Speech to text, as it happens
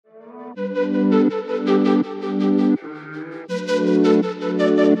What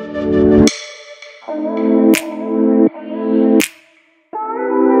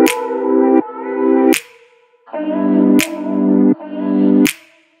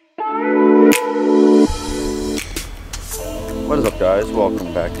is up, guys?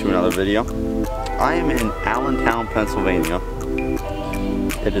 Welcome back to another video. I am in Allentown, Pennsylvania.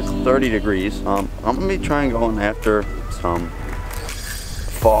 It is 30 degrees. I'm going to be trying going after some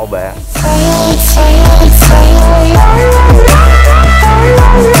fall bass. Alright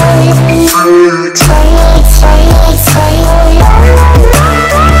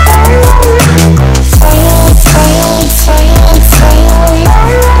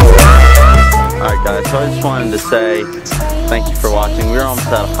guys, so I just wanted to say thank you for watching. We're almost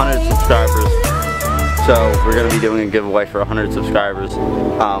at 100 subscribers. So we're going to be doing a giveaway for 100 subscribers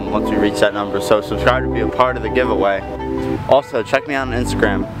once we reach that number. So subscribe to be a part of the giveaway. Also, check me out on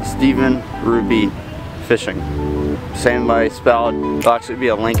Instagram, Stephen Ruby Fishing. Same way spelled. There'll actually be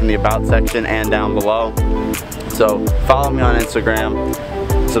a link in the About section and down below. So follow me on Instagram.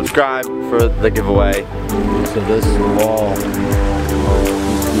 Subscribe for the giveaway. So this wall used to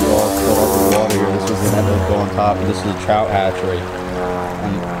be all filled up with water here. This was the net that would go on top. This is a trout hatchery.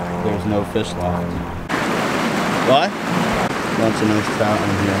 And there's no fish left. What? Bunch of nice trout in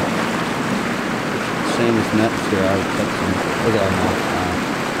here. Shame this net's here. I would catch some. Look at that net.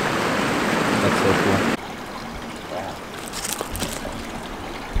 That's so cool. Wow.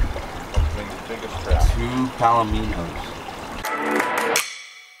 Two palominos.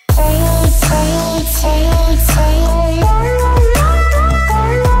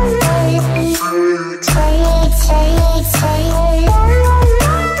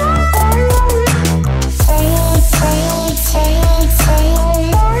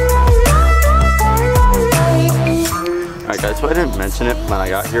 Guys, so I didn't mention it when I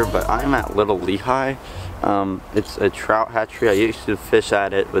got here, but I'm at Little Lehigh. It's a trout hatchery. I used to fish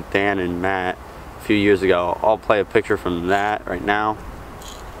at it with Dan and Matt a few years ago. I'll play a picture from that right now.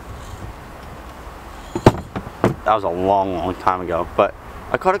 That was a long time ago, but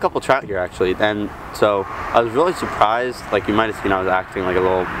I caught a couple trout here actually, and so I was really surprised. Like, you might have seen I was acting like a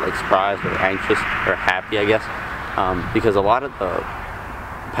little surprised or anxious or happy, I guess, because a lot of the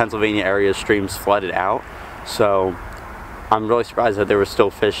Pennsylvania area streams flooded out. So I'm really surprised that there were still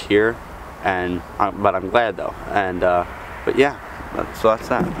fish here, but I'm glad though. And but yeah, so that's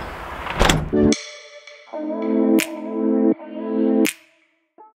that.